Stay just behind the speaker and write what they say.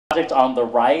Project on the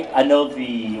right, I know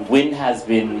the wind has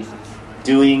been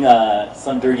doing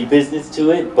some dirty business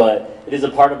to it, but it is a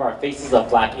part of our Faces of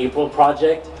Black April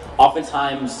project.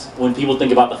 Oftentimes, when people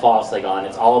think about the fall of Saigon,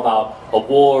 it's all about a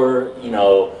war, you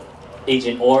know,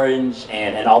 Agent Orange,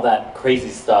 and all that crazy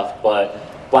stuff. But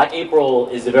Black April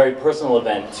is a very personal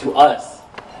event to us,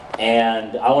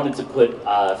 and I wanted to put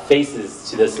faces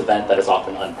to this event that is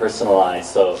often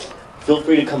unpersonalized. So feel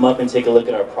free to come up and take a look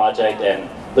at our project and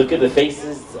look at the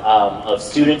faces of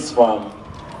students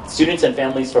and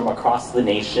families from across the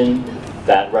nation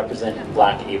that represent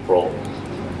Black April.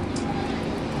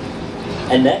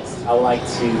 And next, I would like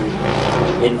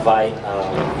to invite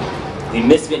the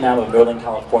Miss Vietnam of Northern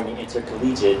California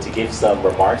Intercollegiate to give some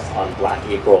remarks on Black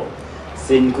April.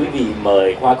 Xin quý vị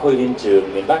mời Khoa Khôi Liên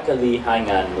trường miền Bắc Cali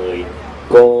 2010,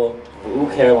 cô Vũ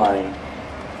Caroline.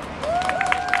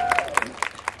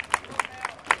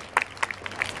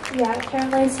 Dạ,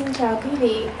 Caroline xin chào quý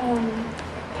vị.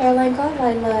 Caroline có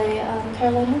vài lời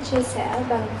Caroline muốn chia sẻ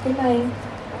bằng tiếng Anh.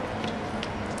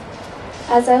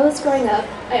 As I was growing up,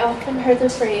 I often heard the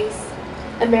phrase,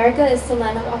 America is the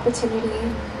land of opportunity.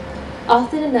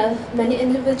 Often enough, many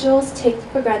individuals take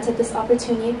for granted this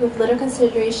opportunity with little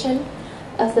consideration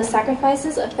of the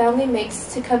sacrifices a family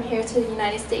makes to come here to the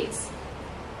United States.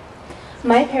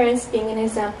 My parents, being an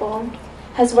example,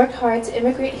 has worked hard to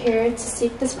immigrate here to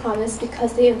seek this promise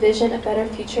because they envision a better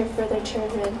future for their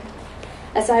children.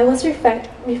 As I was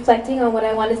reflecting on what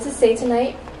I wanted to say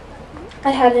tonight,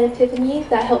 I had an epiphany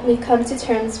that helped me come to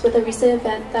terms with a recent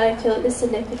event that I feel is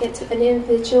significant to any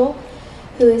individual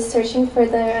who is searching for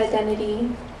their identity.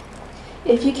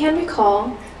 If you can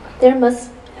recall, there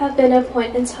must have been a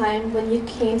point in time when you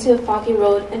came to a foggy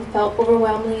road and felt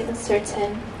overwhelmingly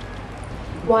uncertain.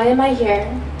 Why am I here?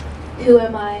 Who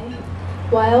am I?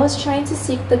 While I was trying to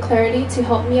seek the clarity to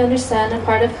help me understand a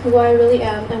part of who I really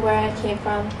am and where I came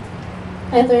from,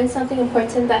 I learned something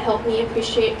important that helped me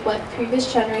appreciate what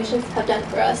previous generations have done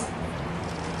for us.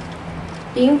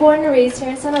 Being born and raised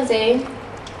here in San Jose,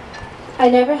 I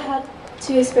never had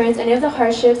to experience any of the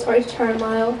hardships or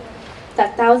turmoil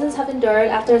that thousands have endured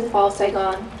after the fall of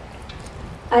Saigon.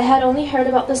 I had only heard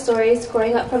about the stories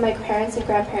growing up from my parents and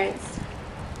grandparents.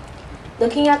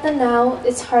 Looking at them now,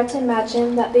 it's hard to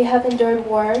imagine that they have endured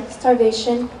war,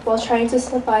 starvation, while trying to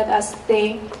survive as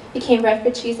they became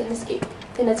refugees and escaped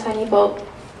in a tiny boat.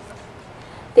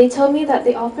 They told me that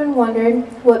they often wondered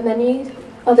what many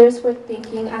others were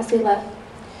thinking as they left.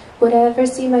 Would I ever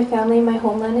see my family in my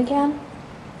homeland again?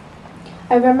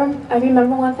 I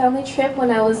remember one family trip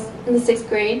when I was in the 6th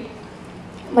grade.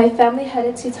 My family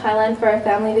headed to Thailand for a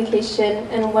family vacation,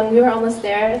 and when we were almost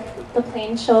there, the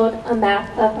plane showed a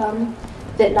map of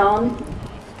Vietnam,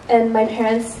 and my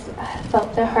parents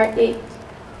felt their heart ache.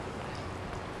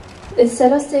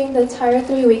 Instead of staying the entire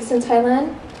 3 weeks in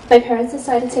Thailand, my parents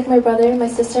decided to take my brother, my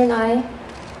sister, and I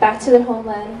back to their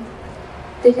homeland.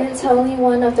 They didn't tell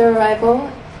anyone of their arrival,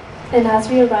 and as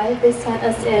we arrived, they sent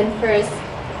us in first.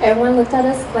 Everyone looked at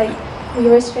us like we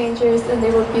were strangers and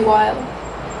they would be wild.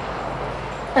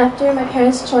 After my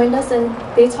parents joined us and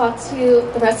they talked to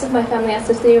the rest of my family as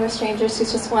if they were strangers who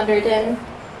just wandered in.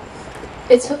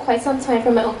 It took quite some time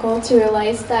for my uncle to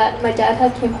realize that my dad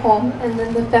had came home, and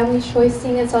then the family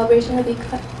rejoicing and celebration had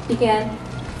began.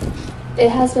 It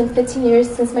has been 15 years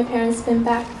since my parents been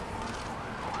back.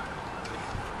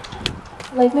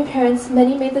 Like my parents,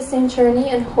 many made the same journey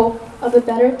in hope of a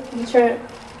better future.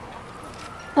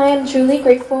 I am truly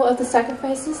grateful of the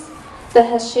sacrifices that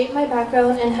has shaped my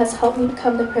background and has helped me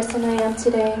become the person I am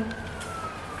today.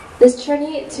 This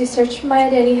journey to search for my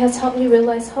identity has helped me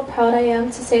realize how proud I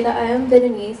am to say that I am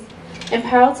Vietnamese and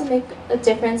proud to make a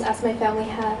difference as my family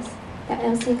has. Dạ,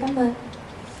 em xin cảm ơn.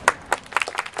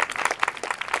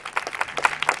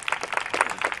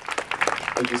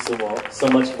 Thank you so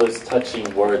much for those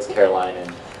touching words, Caroline.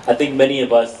 And I think many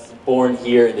of us born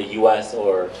here in the U.S.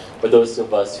 or those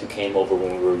of us who came over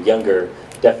when we were younger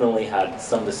definitely had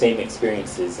some of the same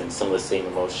experiences and some of the same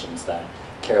emotions that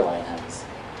Caroline has.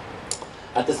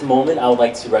 At this moment, I would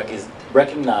like to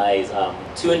recognize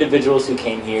 2 individuals who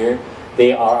came here.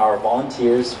 They are our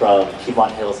volunteers from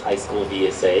Piedmont Hills High School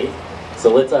VSA.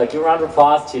 So let's give a round of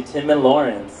applause to Tim and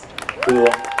Lawrence, who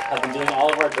have been doing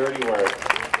all of our dirty work.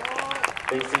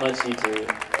 Thanks so much, you two.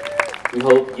 We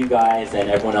hope you guys and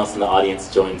everyone else in the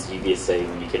audience joins UVSA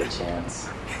when you get a chance.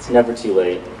 It's never too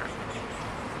late.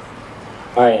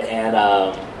 All right, and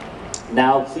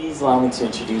now please allow me to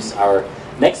introduce our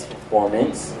next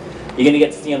performance. You're going to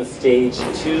get to see on the stage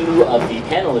 2 of the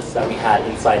panelists that we had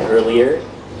inside earlier,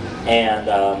 and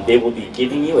they will be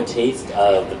giving you a taste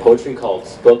of the poetry called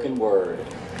Spoken Word.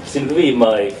 Xin quý vị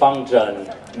mời Phong Trần,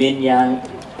 Miên Yang,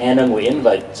 Anna Nguyễn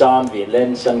và John Việt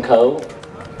lên sân khấu.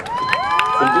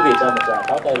 Xin quý vị cho một tràng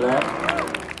pháo tay lớn.